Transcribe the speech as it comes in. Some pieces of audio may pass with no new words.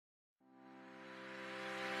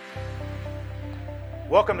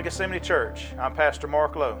Welcome to Gethsemane Church. I'm Pastor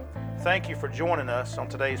Mark Lowe. Thank you for joining us on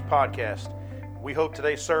today's podcast. We hope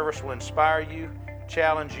today's service will inspire you,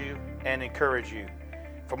 challenge you, and encourage you.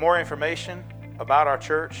 For more information about our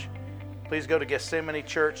church, please go to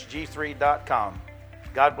GethsemaneChurchG3.com.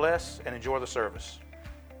 God bless and enjoy the service.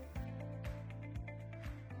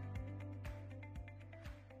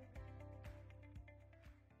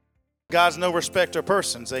 God's no respecter of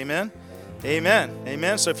persons. Amen. Amen.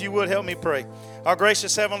 Amen. So if you would help me pray. Our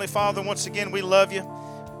gracious Heavenly Father, once again, we love you.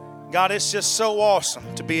 God, it's just so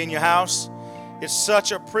awesome to be in your house. It's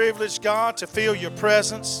such a privilege, God, to feel your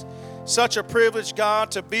presence. Such a privilege, God,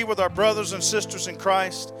 to be with our brothers and sisters in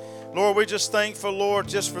Christ. Lord, we're just thankful, Lord,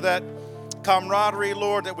 just for that camaraderie,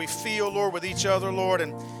 Lord, that we feel, Lord, with each other, Lord.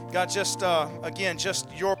 And God, just, again,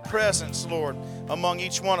 just your presence, Lord, among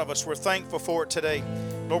each one of us. We're thankful for it today.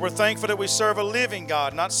 Lord, we're thankful that we serve a living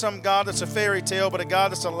God, not some God that's a fairy tale, but a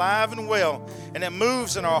God that's alive and well, and that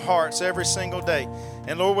moves in our hearts every single day.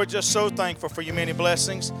 And Lord, we're just so thankful for your many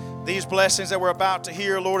blessings. These blessings that we're about to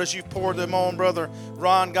hear, Lord, as you've poured them on Brother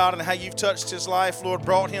Ron, God, and how you've touched his life, Lord,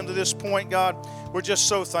 brought him to this point, God. We're just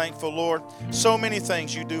so thankful, Lord. So many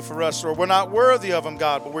things you do for us, Lord. We're not worthy of them,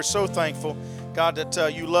 God, but we're so thankful, God,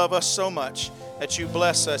 that you love us so much, that you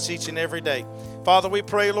bless us each and every day. Father, we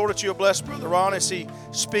pray, Lord, that you'll bless Brother Ron as he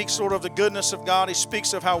speaks, Lord, of the goodness of God. He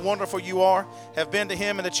speaks of how wonderful you are, have been to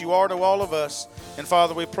him, and that you are to all of us. And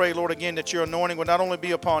Father, we pray, Lord, again, that your anointing will not only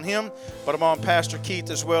be upon him, but upon Pastor Keith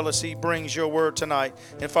as well as he brings your word tonight.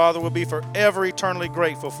 And Father, we'll be forever eternally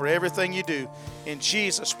grateful for everything you do. In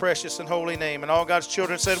Jesus' precious and holy name. And all God's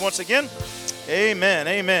children said once again, amen,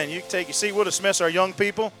 amen. You can take your seat. We'll dismiss our young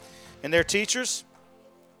people and their teachers.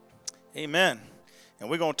 Amen. And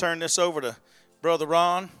we're going to turn this over to Brother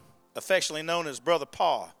Ron, affectionately known as Brother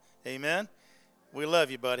Paul. Amen. We love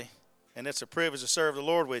you, buddy. And it's a privilege to serve the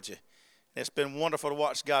Lord with you. It's been wonderful to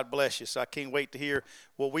watch God bless you. So I can't wait to hear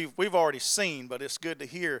what we've already seen, but it's good to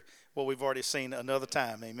hear what we've already seen another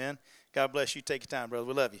time. Amen. God bless you. Take your time, brother.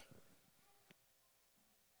 We love you.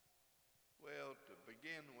 Well, to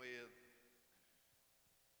begin with,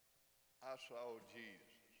 I saw Jesus.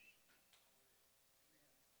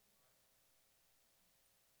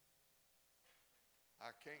 I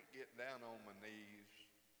can't get down on my knees.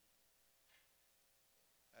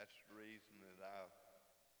 That's the reason that I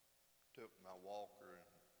took my walker and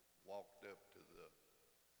walked up to the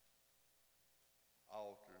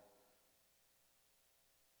altar.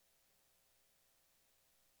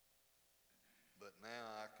 But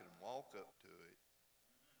now I can walk up to it,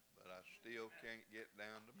 but I still can't get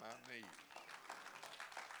down to my knees.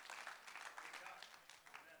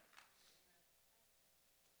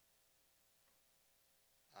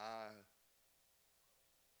 I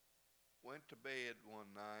went to bed one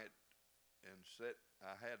night and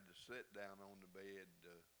I had to sit down on the bed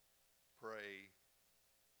to pray,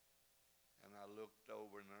 and I looked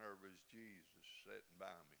over and there was Jesus sitting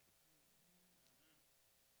by me.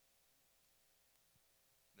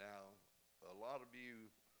 Now, a lot of you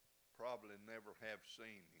probably never have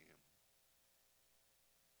seen him,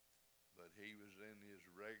 but he was in his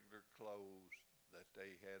regular clothes that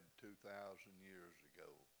they had 2,000 years ago.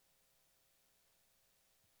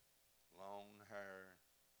 Long hair,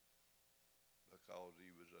 because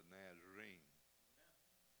he was a Nazarene.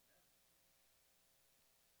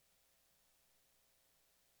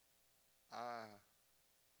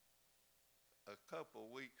 A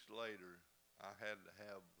couple weeks later, I had to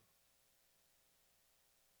have,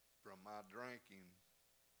 from my drinking,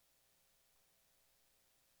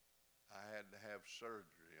 I had to have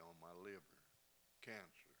surgery on my liver,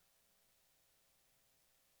 cancer.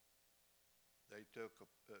 They took a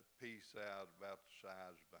piece out about the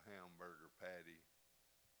size of a hamburger patty.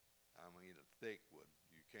 I mean, a thick one.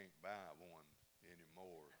 You can't buy one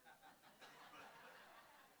anymore.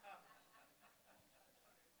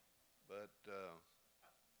 But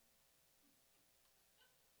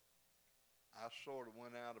I sort of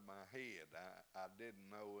went out of my head. I didn't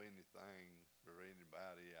know anything or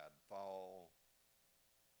anybody. I'd fall.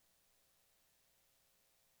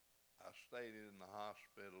 I stayed in the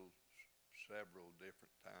hospital several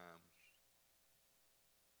different times.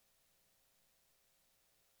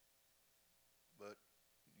 But,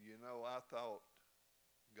 you know, I thought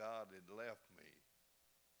God had left me,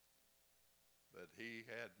 but he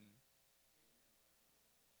hadn't.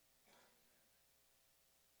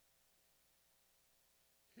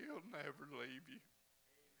 He'll never leave you.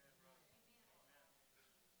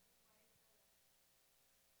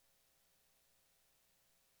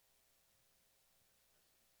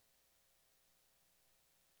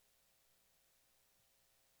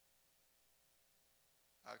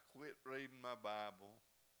 I quit reading my Bible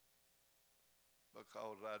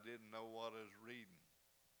because I didn't know what I was reading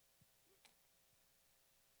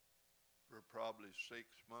for probably 6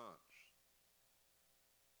 months.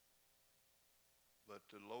 But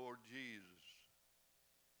the Lord Jesus,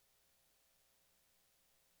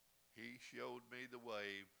 He showed me the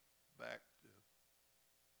way back to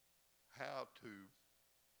how to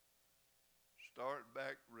start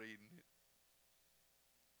back reading it.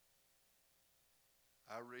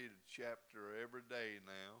 I read a chapter every day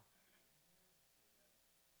now.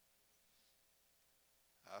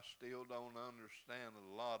 I still don't understand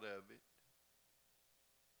a lot of it,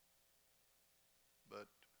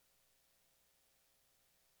 but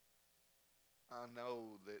I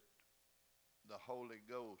know that the Holy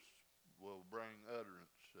Ghost will bring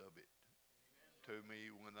utterance of it to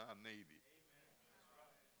me when I need it.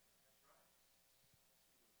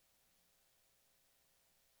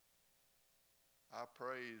 I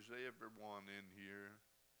praise everyone in here.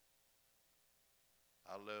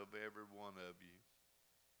 I love every one of you.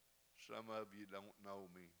 Some of you don't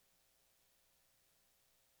know me.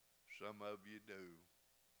 Some of you do.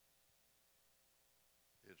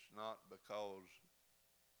 It's not because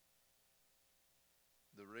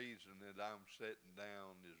the reason that I'm sitting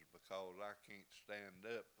down is because I can't stand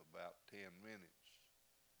up about 10 minutes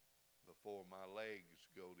before my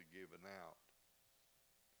legs go to giving out.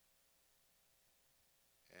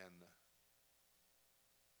 And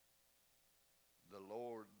the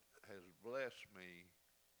Lord has blessed me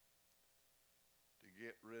to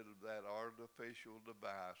get rid of that artificial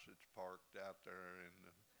device that's parked out there in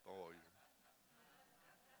the foyer.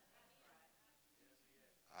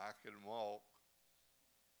 I can walk.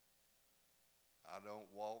 I don't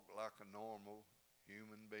walk like a normal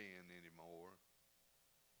human being anymore,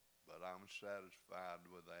 but I'm satisfied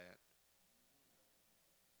with that.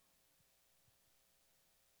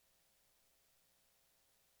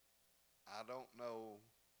 I don't know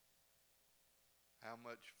how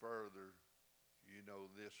much further,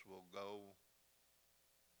 this will go.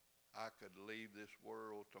 I could leave this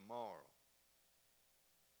world tomorrow,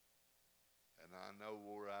 and I know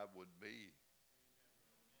where I would be.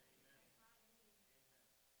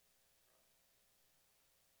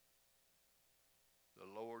 The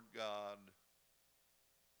Lord God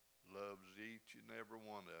loves each and every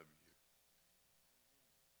one of you.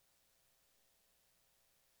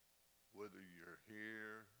 Whether you're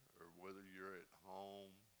here or whether you're at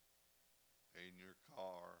home, in your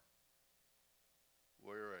car,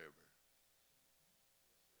 wherever.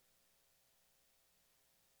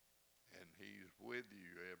 And He's with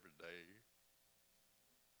you every day,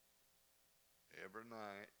 every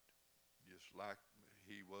night, just like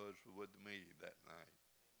He was with me that night.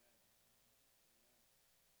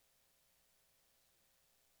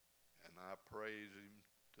 And I praise Him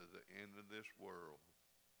to the end of this world,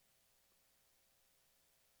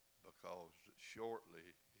 because shortly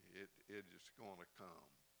it is going to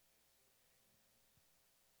come.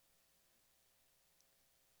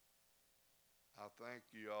 I thank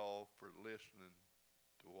you all for listening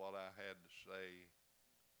to what I had to say.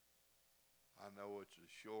 I know it's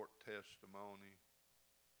a short testimony,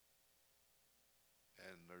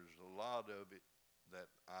 and there's a lot of it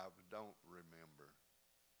that I don't remember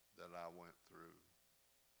that I went through.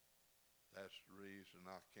 That's the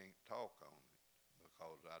reason I can't talk on it,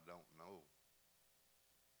 because I don't know.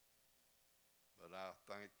 But I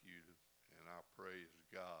thank you and I praise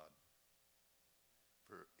God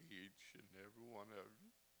for each and every one of you.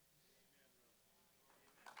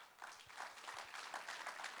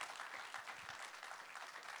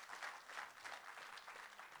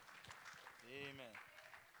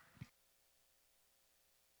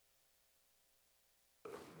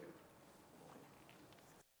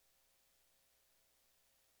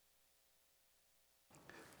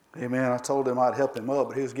 Amen. Amen. I told him I'd help him up,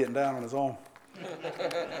 but he was getting down on his own.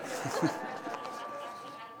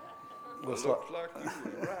 Looks like you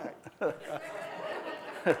were right.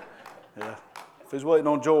 Yeah. If he's waiting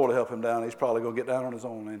on Joel to help him down, he's probably going to get down on his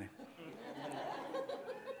own, ain't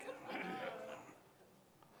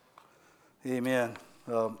he? Amen.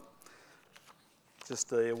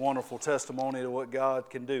 Just a wonderful testimony to what God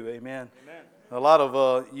can do. Amen. Amen. A lot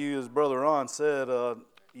of you, as Brother Ron said,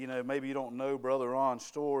 maybe you don't know Brother Ron's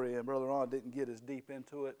story, and Brother Ron didn't get as deep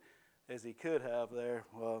into it as he could have there.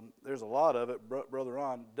 There's a lot of it Brother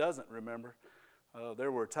Ron doesn't remember.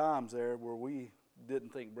 There were times there where we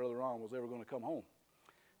didn't think Brother Ron was ever going to come home.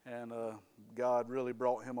 And God really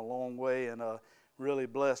brought him a long way and really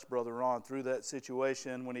blessed Brother Ron through that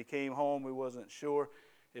situation. When he came home, we wasn't sure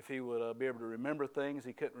if he would be able to remember things.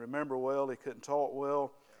 He couldn't remember well. He couldn't talk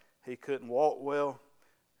well. He couldn't walk well.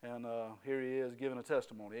 And here he is giving a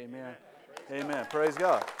testimony. Amen. Amen. Praise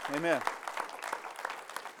God. Amen.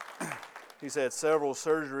 He's had several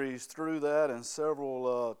surgeries through that and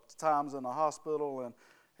several times in the hospital, and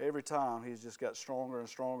every time he's just got stronger and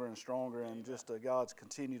stronger and stronger, and just God's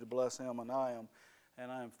continued to bless him, and I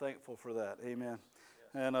am thankful for that. Amen.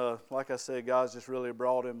 And like I said, God's just really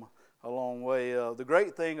brought him a long way. The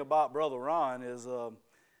great thing about Brother Ron is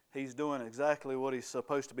he's doing exactly what he's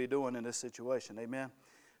supposed to be doing in this situation. Amen.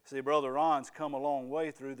 See, Brother Ron's come a long way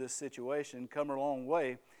through this situation, come a long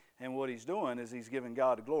way, and what he's doing is he's giving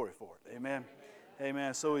God the glory for it. Amen.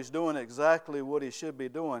 Amen. So he's doing exactly what he should be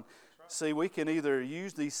doing. See, we can either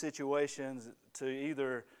use these situations to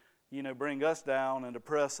either, bring us down and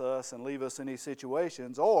depress us and leave us in these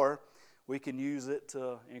situations, or we can use it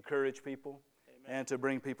to encourage people and to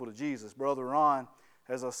bring people to Jesus. Brother Ron,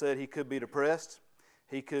 as I said, he could be depressed,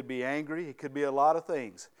 he could be angry, he could be a lot of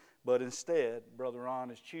things. But instead, Brother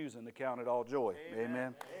Ron is choosing to count it all joy.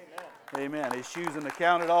 Amen. Amen. He's choosing to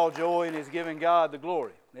count it all joy, and he's giving God the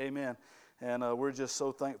glory. Amen. And we're just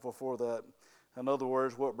so thankful for that. In other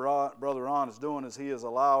words, what Brother Ron is doing is he is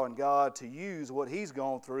allowing God to use what he's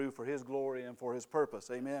gone through for his glory and for his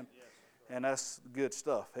purpose. Amen. Yes. And that's good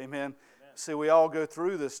stuff. Amen. Amen. See, we all go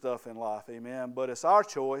through this stuff in life. Amen. But it's our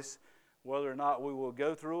choice whether or not we will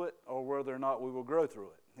go through it or whether or not we will grow through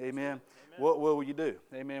it. Amen. Amen. What will you do?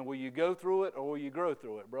 Amen. Will you go through it or will you grow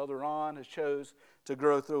through it? Brother Ron has chose to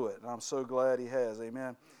grow through it, and I'm so glad he has.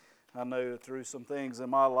 Amen. I know through some things in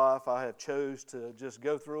my life I have chose to just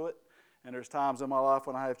go through it, and there's times in my life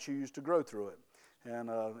when I have choose to grow through it. And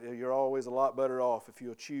you're always a lot better off if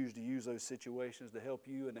you'll choose to use those situations to help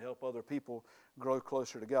you and to help other people grow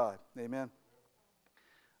closer to God. Amen.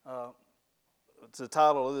 The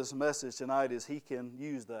title of this message tonight is He Can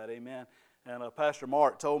Use That. Amen. And Pastor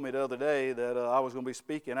Mark told me the other day that I was going to be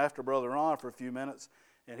speaking after Brother Ron for a few minutes,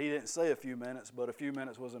 and he didn't say a few minutes, but a few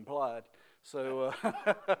minutes was implied. So,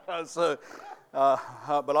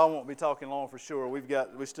 but I won't be talking long for sure.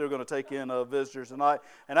 We're still going to take in visitors tonight.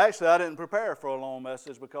 And actually, I didn't prepare for a long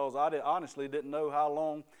message because I honestly didn't know how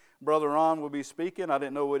long Brother Ron would be speaking. I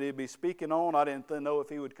didn't know what he'd be speaking on. I didn't know if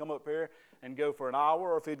he would come up here and go for an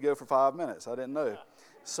hour or if he'd go for 5 minutes. I didn't know.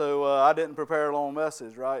 So I didn't prepare a long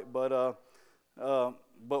message, right? But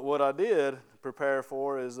what I did prepare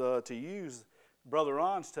for is to use Brother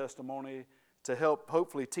Ron's testimony to help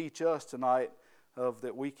hopefully teach us tonight of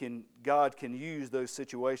that God can use those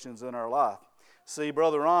situations in our life. See,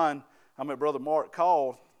 Brother Mark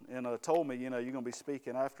called and told me, you're going to be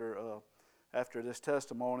speaking after this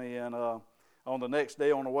testimony, and on the next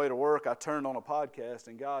day on the way to work, I turned on a podcast,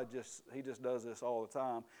 and He just does this all the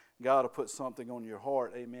time. God will put something on your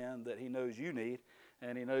heart, amen, that He knows you need,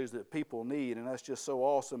 and He knows that people need, and that's just so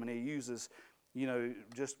awesome, and He uses,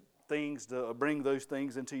 just things to bring those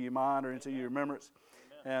things into your mind or into your remembrance.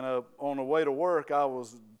 Amen. And on the way to work, I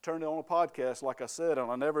was turning on a podcast, like I said, and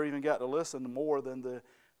I never even got to listen more than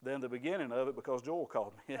the beginning of it because Joel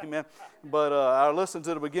called me. Amen. But I listened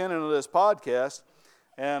to the beginning of this podcast,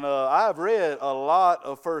 and I've read a lot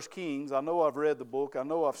of 1 Kings. I know I've read the book. I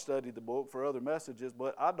know I've studied the book for other messages,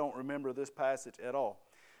 but I don't remember this passage at all.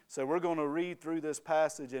 So we're going to read through this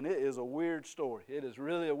passage, and it is a weird story. It is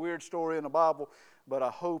really a weird story in the Bible, but I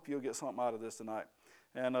hope you'll get something out of this tonight.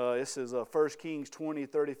 And this is 1 Kings 20,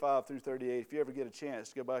 35 through 38. If you ever get a chance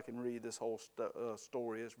to go back and read this whole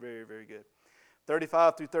story, it's very, very good.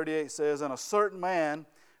 35 through 38 says, And a certain man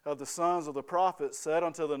of the sons of the prophets said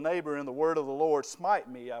unto the neighbor in the word of the Lord,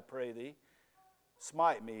 Smite me, I pray thee.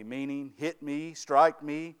 Smite me, meaning hit me, strike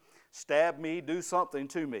me, stab me, do something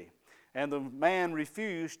to me. And the man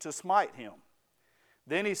refused to smite him.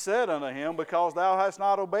 Then he said unto him, Because thou hast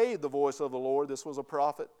not obeyed the voice of the Lord. This was a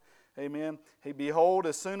prophet. Amen. Behold,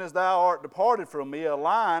 as soon as thou art departed from me, a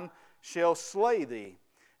lion shall slay thee.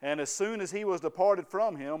 And as soon as he was departed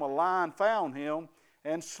from him, a lion found him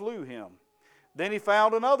and slew him. Then he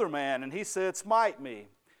found another man, and he said, Smite me.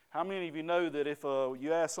 How many of you know that if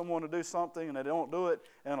you ask someone to do something and they don't do it,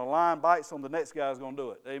 and a lion bites them, the next guy's going to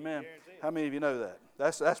do it? Amen. How many of you know that?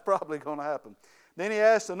 That's probably going to happen. Then he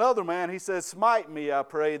asked another man, he said, Smite me, I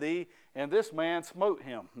pray thee. And this man smote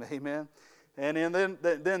him. Amen. And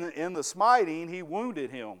then in the smiting, he wounded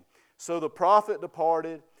him. So the prophet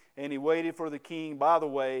departed, and he waited for the king by the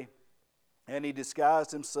way, and he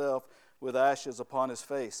disguised himself with ashes upon his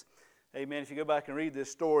face. Amen. If you go back and read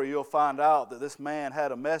this story, you'll find out that this man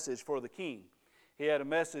had a message for the king. He had a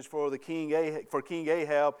message for King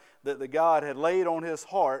Ahab that the God had laid on his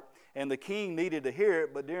heart, and the king needed to hear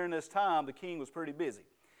it, but during this time, the king was pretty busy.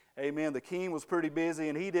 Amen. The king was pretty busy,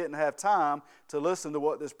 and he didn't have time to listen to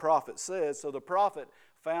what this prophet said. So the prophet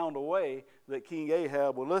found a way that King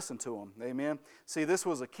Ahab would listen to him. Amen. See, this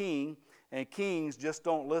was a king, and kings just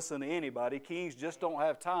don't listen to anybody. Kings just don't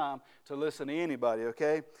have time to listen to anybody,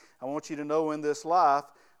 okay? I want you to know in this life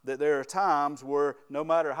that there are times where no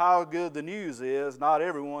matter how good the news is, not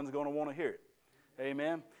everyone's going to want to hear it.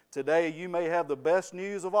 Amen. Today you may have the best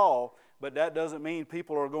news of all, but that doesn't mean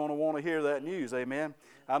people are going to want to hear that news. Amen.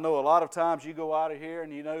 I know a lot of times you go out of here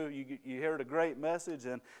and you heard a great message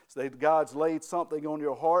and God's laid something on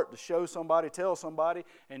your heart to show somebody, tell somebody,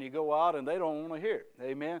 and you go out and they don't want to hear it.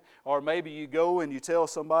 Amen. Or maybe you go and you tell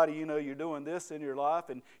somebody, you're doing this in your life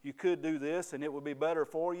and you could do this and it would be better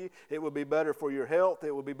for you. It would be better for your health.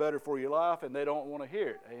 It would be better for your life, and they don't want to hear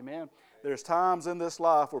it. Amen. There's times in this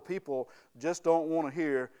life where people just don't want to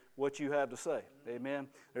hear what you have to say. Amen.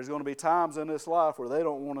 There's going to be times in this life where they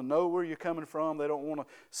don't want to know where you're coming from. They don't want to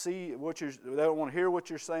see they don't want to hear what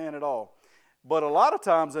you're saying at all. But a lot of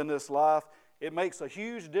times in this life, it makes a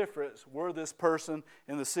huge difference where this person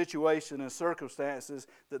in the situation and circumstances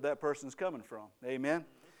that person's coming from. Amen.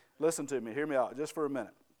 Listen to me. Hear me out just for a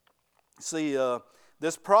minute. See,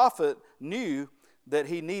 this prophet knew that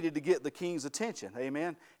he needed to get the king's attention.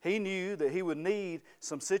 Amen. He knew that he would need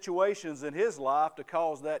some situations in his life to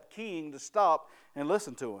cause that king to stop and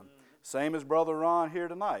listen to him. Same as Brother Ron here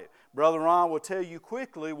tonight. Brother Ron will tell you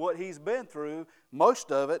quickly what he's been through.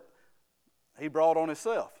 Most of it he brought on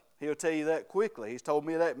himself. He'll tell you that quickly. He's told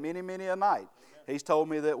me that many, many a night. He's told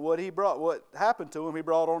me that what happened to him, he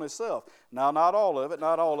brought on himself. Now, not all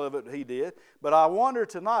of it he did. But I wonder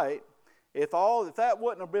tonight, if that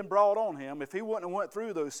wouldn't have been brought on him, if he wouldn't have went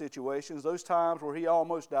through those situations, those times where he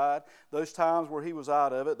almost died, those times where he was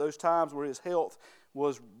out of it, those times where his health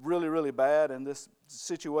was really, really bad, and this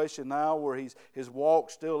situation now where his walk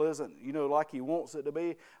still isn't, like he wants it to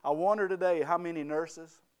be. I wonder today how many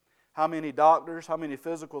nurses, how many doctors, how many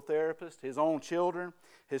physical therapists, his own children,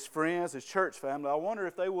 his friends, his church family, I wonder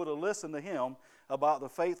if they would have listened to him about the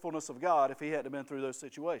faithfulness of God if he hadn't been through those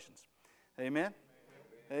situations. Amen?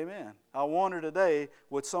 Amen. I wonder today,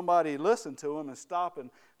 would somebody listen to him and stop and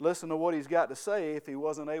listen to what he's got to say if he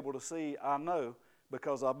wasn't able to see, I know,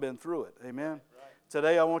 because I've been through it. Amen. Right.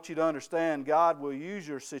 Today I want you to understand God will use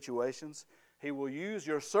your situations. He will use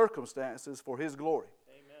your circumstances for His glory.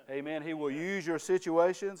 Amen. Amen. He will use your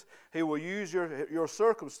situations. He will use your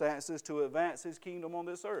circumstances to advance His kingdom on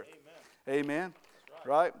this earth. Amen. Amen.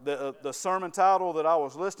 Right? The sermon title that I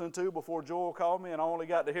was listening to before Joel called me and I only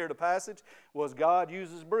got to hear the passage was God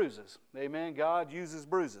Uses Bruises. Amen. God uses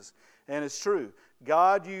bruises. And it's true.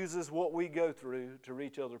 God uses what we go through to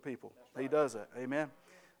reach other people. He does that. Amen.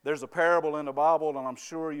 There's a parable in the Bible, and I'm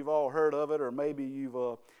sure you've all heard of it, or maybe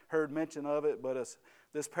you've heard mention of it, but it's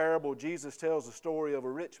this parable. Jesus tells the story of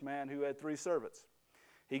a rich man who had 3 servants.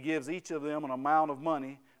 He gives each of them an amount of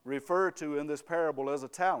money referred to in this parable as a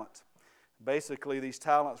talent. Basically, these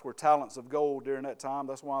talents were talents of gold during that time.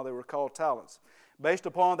 That's why they were called talents. Based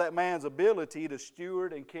upon that man's ability to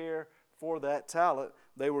steward and care for that talent,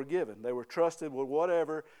 they were given. They were trusted with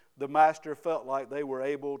whatever the master felt like they were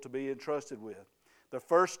able to be entrusted with. The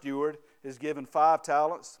first steward is given 5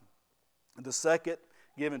 talents. The second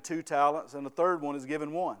given 2 talents. And the third one is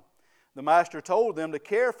given 1. The master told them to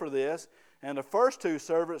care for this, and the first 2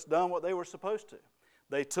 servants done what they were supposed to.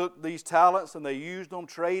 They took these talents and they used them,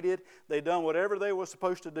 traded. They done whatever they were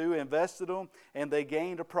supposed to do, invested them, and they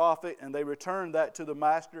gained a profit, and they returned that to the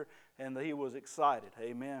master, and he was excited.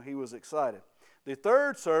 Amen. He was excited. The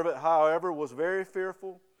third servant, however, was very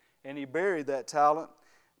fearful, and he buried that talent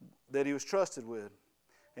that he was trusted with,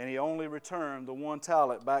 and he only returned the 1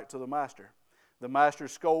 talent back to the master. The master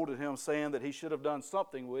scolded him, saying that he should have done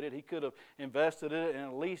something with it. He could have invested it and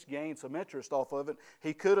at least gained some interest off of it.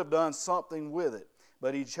 He could have done something with it.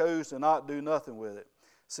 But he chose to not do nothing with it.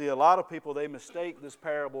 See, a lot of people, they mistake this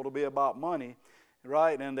parable to be about money,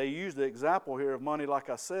 right? And they use the example here of money, like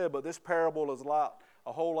I said, but this parable is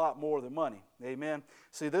a whole lot more than money. Amen?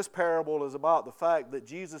 See, this parable is about the fact that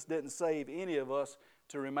Jesus didn't save any of us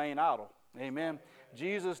to remain idle. Amen?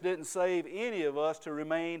 Jesus didn't save any of us to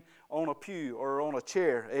remain on a pew or on a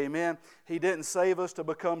chair. Amen? He didn't save us to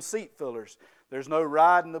become seat fillers. There's no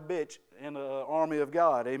riding the bitch in the army of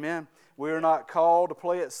God. Amen? We are not called to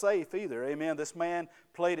play it safe either. Amen? This man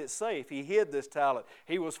played it safe. He hid this talent.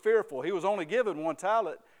 He was fearful. He was only given 1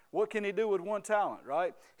 talent. What can he do with 1 talent,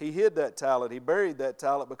 right? He hid that talent. He buried that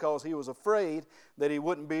talent because he was afraid that he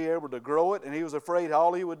wouldn't be able to grow it, and he was afraid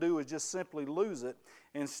all he would do was just simply lose it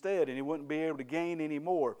instead, and he wouldn't be able to gain any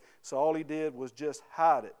more. So all he did was just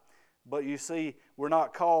hide it. But you see, we're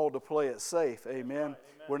not called to play it safe. Amen.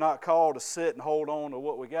 We're not called to sit and hold on to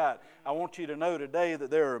what we got. I want you to know today that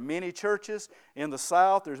there are many churches in the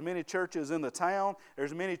South. There's many churches in the town.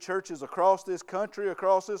 There's many churches across this country,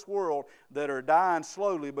 across this world that are dying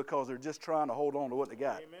slowly because they're just trying to hold on to what they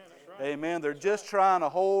got. Amen. That's right. Amen. They're just trying to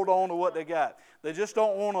hold on to what they got. They just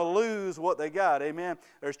don't want to lose what they got. Amen.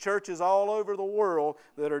 There's churches all over the world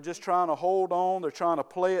that are just trying to hold on. They're trying to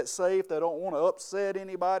play it safe. They don't want to upset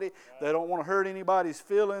anybody. They don't want to hurt anybody's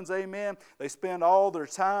feelings. Amen. They spend all their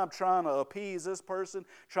time trying to appease this person,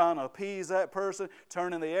 trying to appease that person,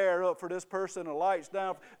 turning the air up for this person, the lights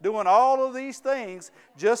down, doing all of these things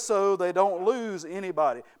just so they don't lose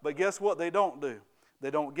anybody. But guess what they don't do? They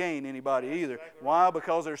don't gain anybody either. Why?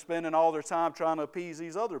 Because they're spending all their time trying to appease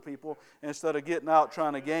these other people instead of getting out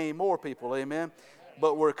trying to gain more people. Amen.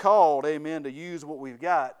 But we're called, amen, to use what we've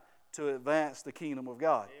got to advance the kingdom of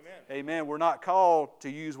God. Amen. We're not called to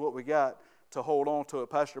use what we got to hold on to it.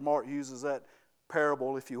 Pastor Mark uses that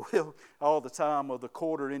parable, if you will, all the time of the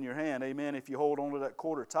quarter in your hand. Amen. If you hold on to that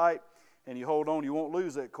quarter tight and you hold on, you won't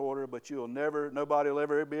lose that quarter, but nobody will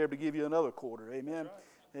ever be able to give you another quarter. Amen.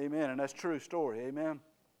 Amen. And that's a true story. Amen.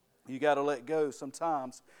 You got to let go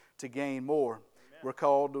sometimes to gain more. Amen. We're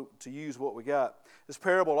called to use what we got. This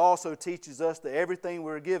parable also teaches us that everything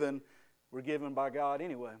we're given by God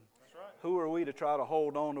anyway. That's right. Who are we to try to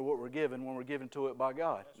hold on to what we're given when we're given to it by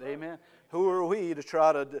God? That's Amen. Right. Who are we to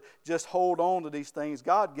try to just hold on to these things?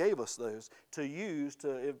 God gave us those to use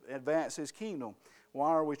to advance His kingdom.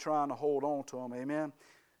 Why are we trying to hold on to them? Amen.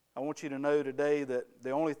 I want you to know today that the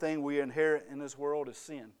only thing we inherit in this world is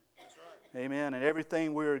sin. That's right. Amen. And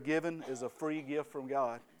everything we are given is a free gift from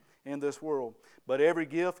God in this world. But every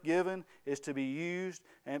gift given is to be used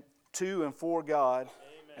to and for God.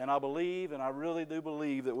 Amen. And I believe, and I really do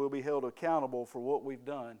believe, that we'll be held accountable for what we've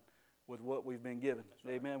done with what we've been given.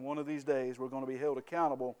 Right. Amen. One of these days we're going to be held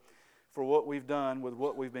accountable for what we've done with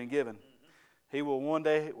what we've been given. Mm-hmm. He will one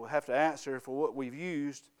day have to answer for what we've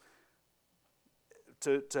used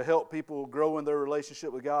to help people grow in their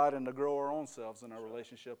relationship with God and to grow our own selves in our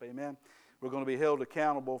relationship. Amen. We're going to be held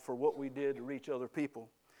accountable for what we did to reach other people.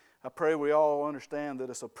 I pray we all understand that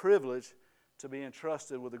it's a privilege to be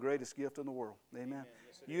entrusted with the greatest gift in the world. Amen.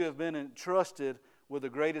 Yes, you have been entrusted with the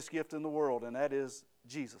greatest gift in the world, and that is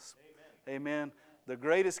Jesus. Amen. The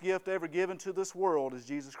greatest gift ever given to this world is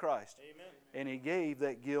Jesus Christ. Amen. And He gave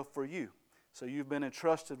that gift for you. So you've been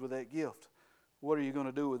entrusted with that gift. What are you going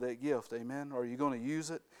to do with that gift? Amen. Are you going to use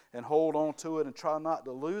it and hold on to it and try not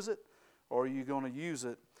to lose it? Or are you going to use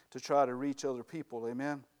it to try to reach other people?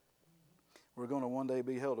 Amen. We're going to one day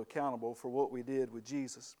be held accountable for what we did with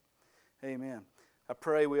Jesus. Amen. I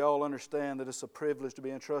pray we all understand that it's a privilege to be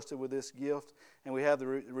entrusted with this gift, and we have the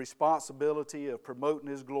responsibility of promoting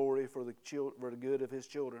His glory for the good of His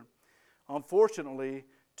children. Unfortunately,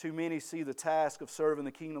 too many see the task of serving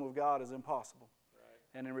the kingdom of God as impossible.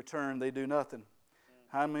 And in return, they do nothing.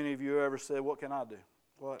 How many of you ever said, what can I do?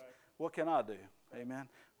 What can I do? Amen.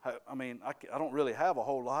 I don't really have a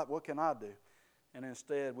whole lot. What can I do? And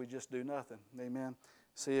instead, we just do nothing. Amen.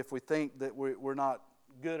 See, if we think that we're not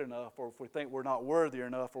good enough, or if we think we're not worthy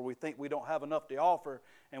enough, or we think we don't have enough to offer,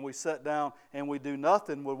 and we sit down and we do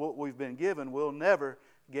nothing with what we've been given, we'll never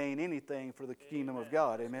gain anything for the kingdom of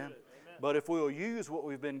God. Amen. But if we'll use what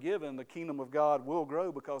we've been given, the kingdom of God will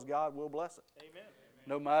grow because God will bless it. Amen.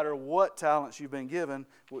 No matter what talents you've been given,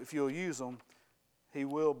 if you'll use them, He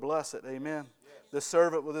will bless it. Amen. Yes. The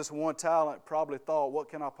servant with this one talent probably thought, what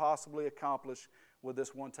can I possibly accomplish with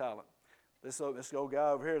this one talent? This old guy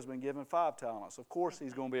over here has been given 5 talents. Of course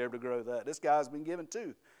he's going to be able to grow that. This guy's been given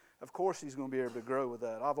 2. Of course he's going to be able to grow with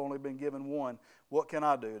that. I've only been given 1. What can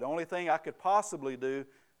I do? The only thing I could possibly do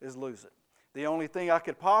is lose it. The only thing I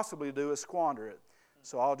could possibly do is squander it.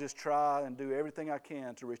 So I'll just try and do everything I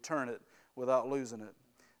can to return it without losing it.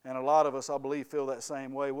 And a lot of us, I believe, feel that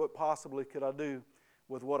same way. What possibly could I do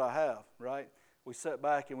with what I have, right? We sit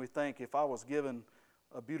back and we think, if I was given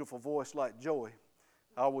a beautiful voice like Joey,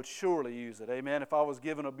 I would surely use it. Amen. If I was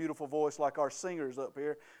given a beautiful voice like our singers up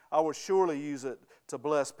here, I would surely use it to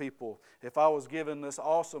bless people. If I was given this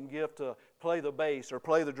awesome gift to play the bass or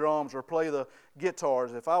play the drums or play the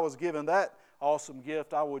guitars, if I was given that awesome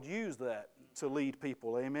gift, I would use that to lead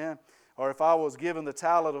people. Amen. Or if I was given the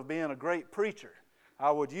talent of being a great preacher,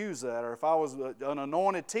 I would use that. Or if I was an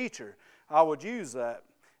anointed teacher, I would use that.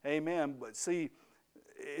 Amen. But see,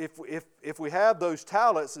 if we have those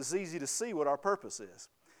talents, it's easy to see what our purpose is.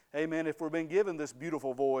 Amen. If we've been given this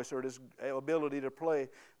beautiful voice or this ability to play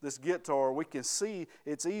this guitar, we can see,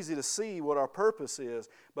 it's easy to see what our purpose is.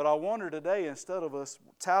 But I wonder today, instead of us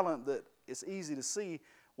talent that it's easy to see,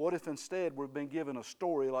 What if instead we've been given a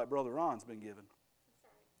story like Brother Ron's been given?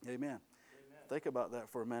 Amen. Think about that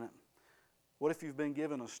for a minute. What if you've been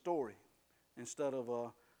given a story instead of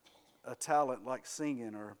a talent like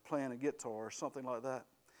singing or playing a guitar or something like that?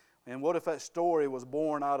 And what if that story was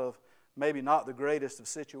born out of maybe not the greatest of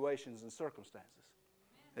situations and circumstances?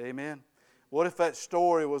 Amen. What if that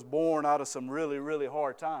story was born out of some really, really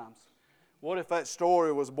hard times? What if that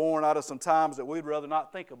story was born out of some times that we'd rather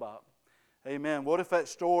not think about? Amen. What if that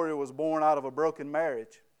story was born out of a broken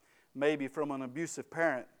marriage? Maybe from an abusive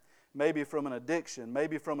parent. Maybe from an addiction.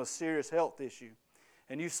 Maybe from a serious health issue.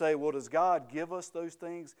 And you say, well, does God give us those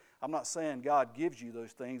things? I'm not saying God gives you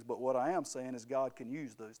those things, but what I am saying is God can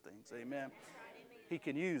use those things. Amen. He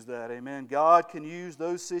can use that. Amen. God can use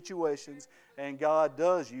those situations, and God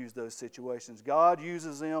does use those situations. God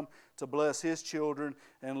uses them to bless His children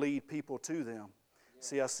and lead people to them.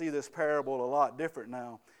 See, I see this parable a lot different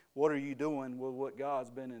now. What are you doing with what God's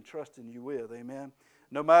been entrusting you with? Amen.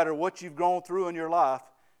 No matter what you've gone through in your life,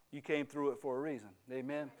 you came through it for a reason.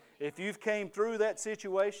 Amen. If you've came through that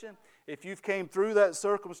situation, if you've came through that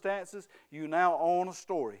circumstances, you now own a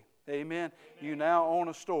story. Amen. You now own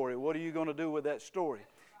a story. What are you going to do with that story?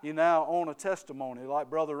 You now own a testimony like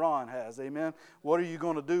Brother Ron has. Amen. What are you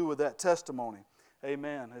going to do with that testimony?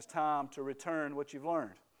 Amen. It's time to return what you've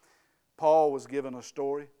learned. Paul was given a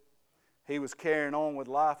story. He was carrying on with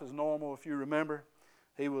life as normal, if you remember.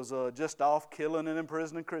 He was just off killing and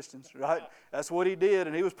imprisoning Christians, right? That's what he did,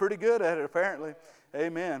 and he was pretty good at it, apparently.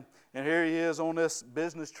 Amen. And here he is on this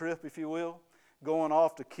business trip, if you will, going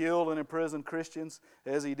off to kill and imprison Christians,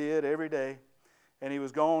 as he did every day. And he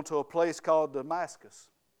was going to a place called Damascus.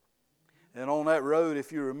 And on that road,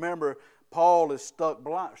 if you remember, Paul is struck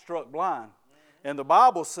blind. And the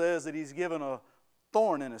Bible says that he's given a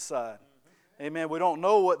thorn in his side. Amen. We don't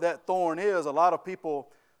know what that thorn is. A lot of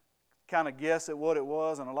people kind of guess at what it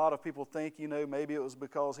was, and a lot of people think, maybe it was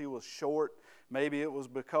because he was short. Maybe it was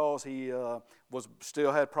because he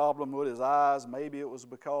still had problem with his eyes. Maybe it was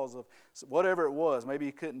because of whatever it was. Maybe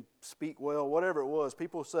he couldn't speak well. Whatever it was,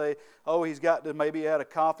 people say, "Oh, maybe he had a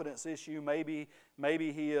confidence issue. Maybe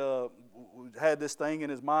he had this thing in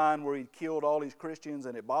his mind where he killed all these Christians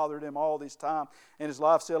and it bothered him all this time in his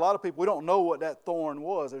life." See, a lot of people, we don't know what that thorn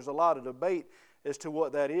was. There's a lot of debate as to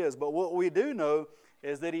what that is. But what we do know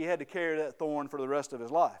is that he had to carry that thorn for the rest of his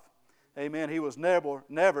life. Amen. He was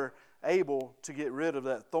never able to get rid of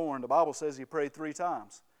that thorn. The Bible says he prayed 3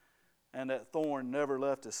 times, and that thorn never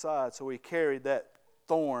left his side. So he carried that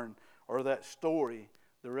thorn or that story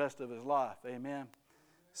the rest of his life. Amen.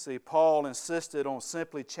 See, Paul insisted on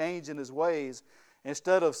simply changing his ways.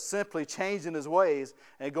 Instead of simply changing his ways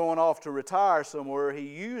and going off to retire somewhere, he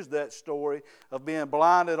used that story of being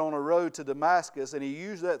blinded on a road to Damascus, and he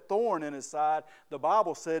used that thorn in his side, the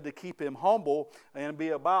Bible said, to keep him humble and be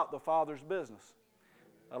about the Father's business.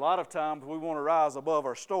 A lot of times we want to rise above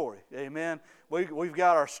our story. Amen. We've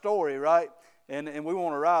got our story, right? And we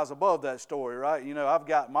want to rise above that story, right? I've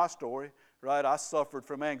got my story. Right, I suffered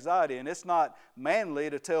from anxiety, and it's not manly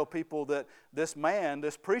to tell people that this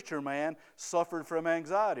preacher man, suffered from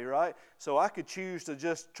anxiety, right? So I could choose to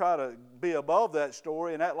just try to be above that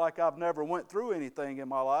story and act like I've never went through anything in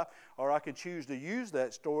my life, or I could choose to use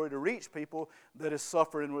that story to reach people that is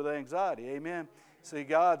suffering with anxiety. Amen. See,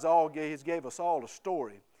 He's gave us all a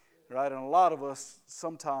story, right? And a lot of us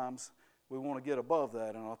sometimes we want to get above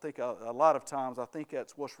that, and I think a lot of times I think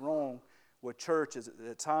that's what's wrong with church is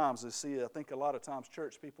at times. I think a lot of times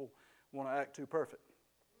church people want to act too perfect.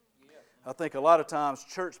 I think a lot of times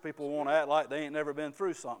church people want to act like they ain't never been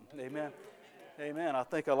through something. Amen. Amen. I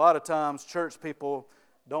think a lot of times church people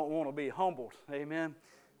don't want to be humbled. Amen.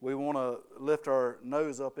 We want to lift our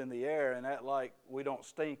nose up in the air and act like we don't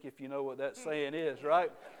stink, if you know what that saying is,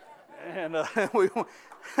 right? And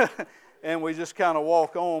and we just kind of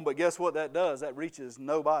walk on, but guess what that does? That reaches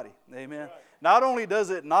nobody. Amen. Not only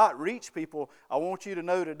does it not reach people, I want you to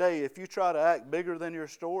know today, if you try to act bigger than your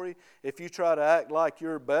story, if you try to act like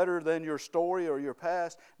you're better than your story or your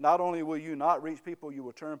past, not only will you not reach people, you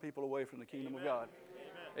will turn people away from the kingdom of God.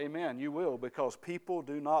 Amen. You will, because people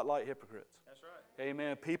do not like hypocrites. That's right.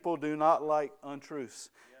 Amen. People do not like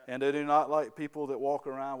untruths. And they do not like people that walk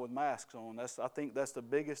around with masks on. I think that's the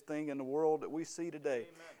biggest thing in the world that we see today. Amen.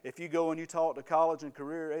 If you go and you talk to college and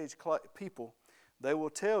career age people, they will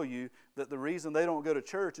tell you that the reason they don't go to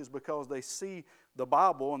church is because they see the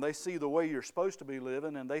Bible and they see the way you're supposed to be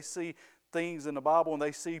living, and they see things in the Bible and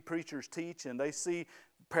they see preachers teach and they see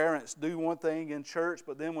parents do one thing in church,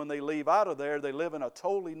 but then when they leave out of there, they live in a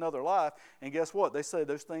totally another life. And guess what? They say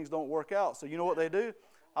those things don't work out. So you know what they do?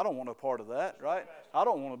 I don't want no part of that, right? I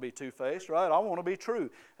don't want to be two-faced, right? I want to be true.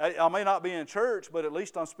 I may not be in church, but at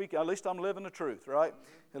least I'm speaking, at least I'm living the truth, right?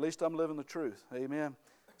 At least I'm living the truth. Amen.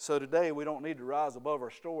 So today we don't need to rise above our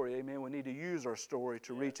story. Amen. We need to use our story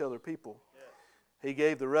to reach other people. He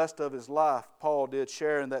gave the rest of his life, Paul did,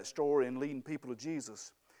 sharing that story and leading people to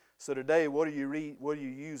Jesus. So today, what are you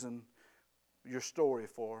using your story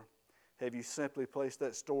for? Have you simply placed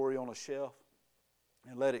that story on a shelf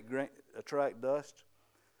and let it attract dust?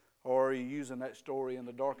 Or are you using that story in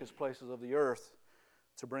the darkest places of the earth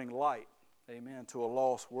to bring light, amen, to a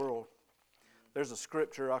lost world? There's a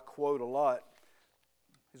scripture I quote a lot.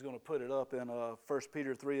 He's going to put it up in 1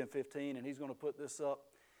 Peter 3 and 15, and he's going to put this up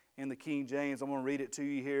in the King James. I'm going to read it to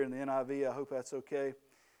you here in the NIV. I hope that's okay.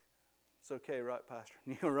 It's okay, right, Pastor?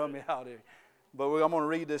 You can run me out here. But I'm going to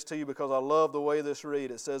read this to you because I love the way this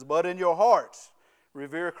reads. It says, "But in your hearts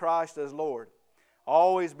revere Christ as Lord.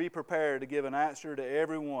 Always be prepared to give an answer to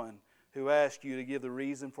everyone who asks you to give the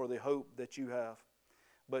reason for the hope that you have.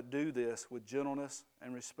 But do this with gentleness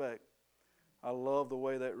and respect." I love the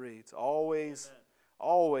way that reads.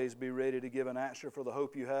 Always be ready to give an answer for the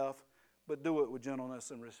hope you have, but do it with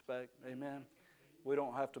gentleness and respect. Amen. We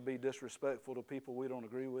don't have to be disrespectful to people we don't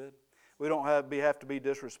agree with. We don't have to be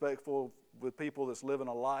disrespectful with people that's living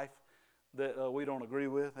a life that we don't agree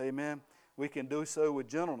with. Amen. We can do so with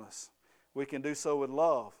gentleness. We can do so with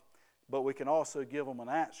love. But we can also give them an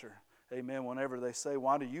answer. Amen. Whenever they say,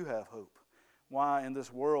 "Why do you have hope? Why in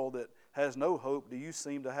this world that has no hope do you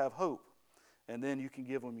seem to have hope?" And then you can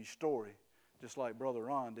give them your story. Just like Brother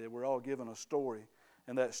Ron did. We're all given a story.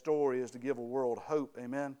 And that story is to give a world hope.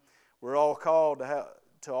 Amen. We're all called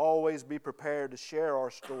to always be prepared to share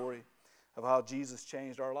our story of how Jesus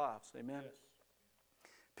changed our lives. Amen. Yes.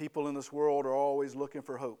 People in this world are always looking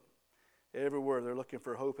for hope. Everywhere they're looking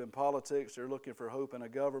for hope in politics. They're looking for hope in a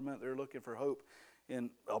government. They're looking for hope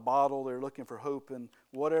in a bottle. They're looking for hope in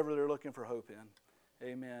whatever they're looking for hope in.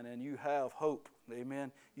 Amen. And you have hope.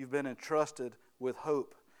 Amen. You've been entrusted with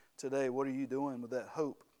hope. Today, what are you doing with that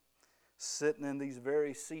hope? Sitting in these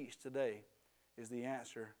very seats today is the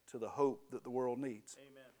answer to the hope that the world needs.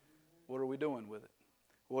 Amen. What are we doing with it?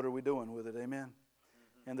 What are we doing with it? Amen.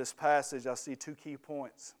 In this passage, I see two key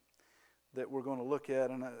points that we're going to look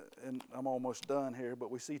at, and I'm almost done here,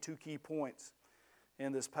 but we see two key points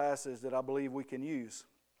in this passage that I believe we can use.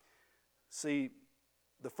 See,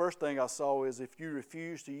 the first thing I saw is if you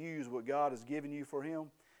refuse to use what God has given you for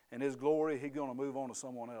Him and His glory, He's going to move on to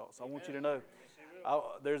someone else. I want you to know.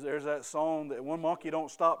 There's that song that one monkey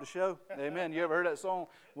don't stop the show. Amen. You ever heard that song?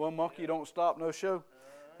 One monkey don't stop no show.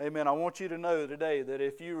 Amen. I want you to know today that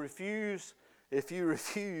if you refuse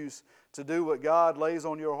to do what God lays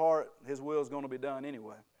on your heart, His will is going to be done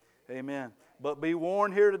anyway. Amen. But be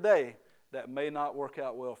warned here today, that may not work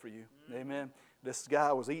out well for you. Amen. This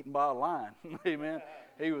guy was eaten by a lion. Amen.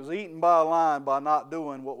 He was eaten by a lion by not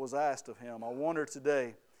doing what was asked of him. I wonder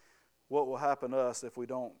today what will happen to us if we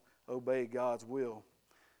don't obey God's will.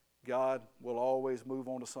 God will always move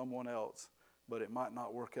on to someone else, but it might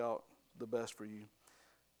not work out the best for you.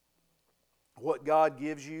 What God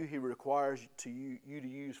gives you, He requires you to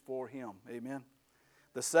use for Him. Amen.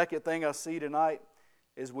 The second thing I see tonight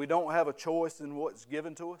is we don't have a choice in what's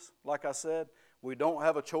given to us. Like I said, we don't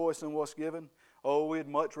have a choice in what's given. Oh, we'd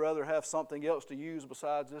much rather have something else to use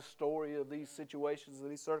besides this story of these situations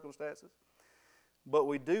and these circumstances. But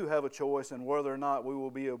we do have a choice in whether or not we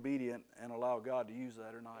will be obedient and allow God to use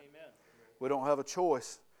that or not. Amen. We don't have a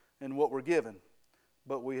choice in what we're given,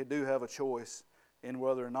 but we do have a choice in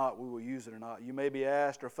whether or not we will use it or not. You may be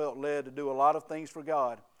asked or felt led to do a lot of things for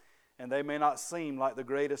God, and they may not seem like the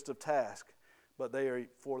greatest of tasks, but they are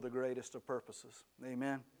for the greatest of purposes.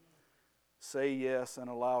 Amen. Say yes and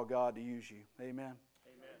allow God to use you. Amen.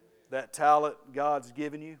 Amen. That talent God's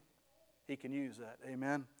given you, He can use that.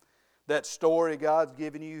 Amen. That story God's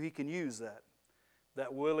given you, He can use that.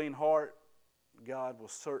 That willing heart, God will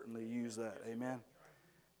certainly use that. Amen.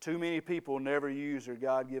 Too many people never use their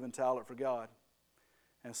God-given talent for God.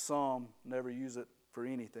 And some never use it for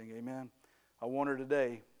anything. Amen. I wonder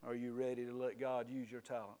today, are you ready to let God use your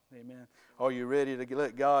talent? Amen. Are you ready to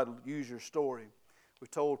let God use your story?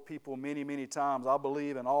 We've told people many, many times, I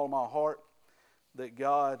believe in all my heart that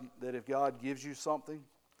if God gives you something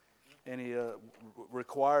and He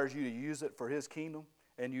requires you to use it for His kingdom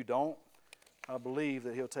and you don't, I believe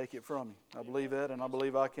that He'll take it from you. I believe that, and I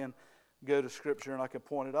believe I can go to Scripture and I can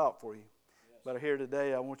point it out for you. But here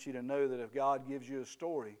today, I want you to know that if God gives you a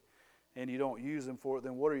story and you don't use Him for it,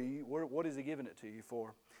 then what is He giving it to you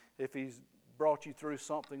for? If He's brought you through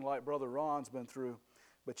something like Brother Ron's been through,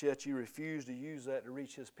 but yet you refuse to use that to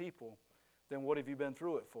reach His people, then what have you been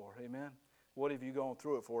through it for? Amen? What have you gone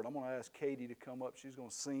through it for? I'm going to ask Katie to come up. She's going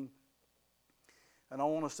to sing. And I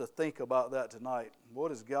want us to think about that tonight.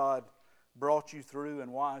 What has God brought you through,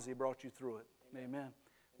 and why has He brought you through it? Amen.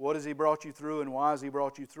 What has He brought you through, and why has He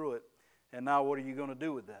brought you through it? And now what are you going to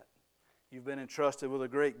do with that? You've been entrusted with a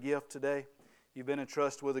great gift today. You've been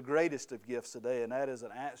entrusted with the greatest of gifts today, and that is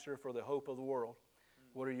an answer for the hope of the world.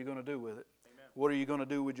 What are you going to do with it? Amen. What are you going to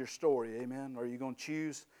do with your story? Amen. Are you going to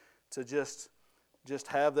choose to just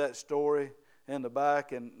have that story in the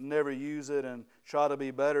back and never use it and try to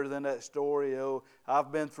be better than that story? Oh,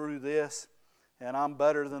 I've been through this and I'm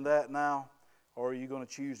better than that now. Or are you going to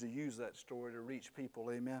choose to use that story to reach people?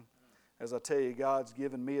 Amen. As I tell you, God's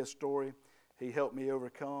given me a story. He helped me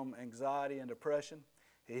overcome anxiety and depression.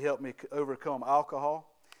 He helped me overcome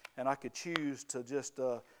alcohol. And I could choose to just,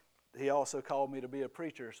 He also called me to be a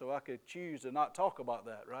preacher, so I could choose to not talk about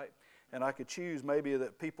that, right? And I could choose maybe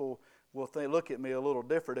that people will look at me a little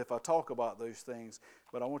different if I talk about those things.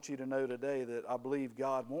 But I want you to know today that I believe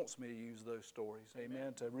God wants me to use those stories,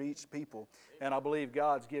 amen, to reach people. And I believe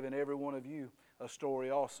God's given every one of you a story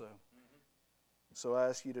also. So I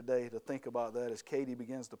ask you today to think about that as Katie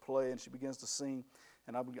begins to play and she begins to sing.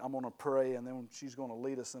 And I'm going to pray, and then she's going to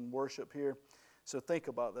lead us in worship here. So think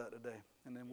about that today. And then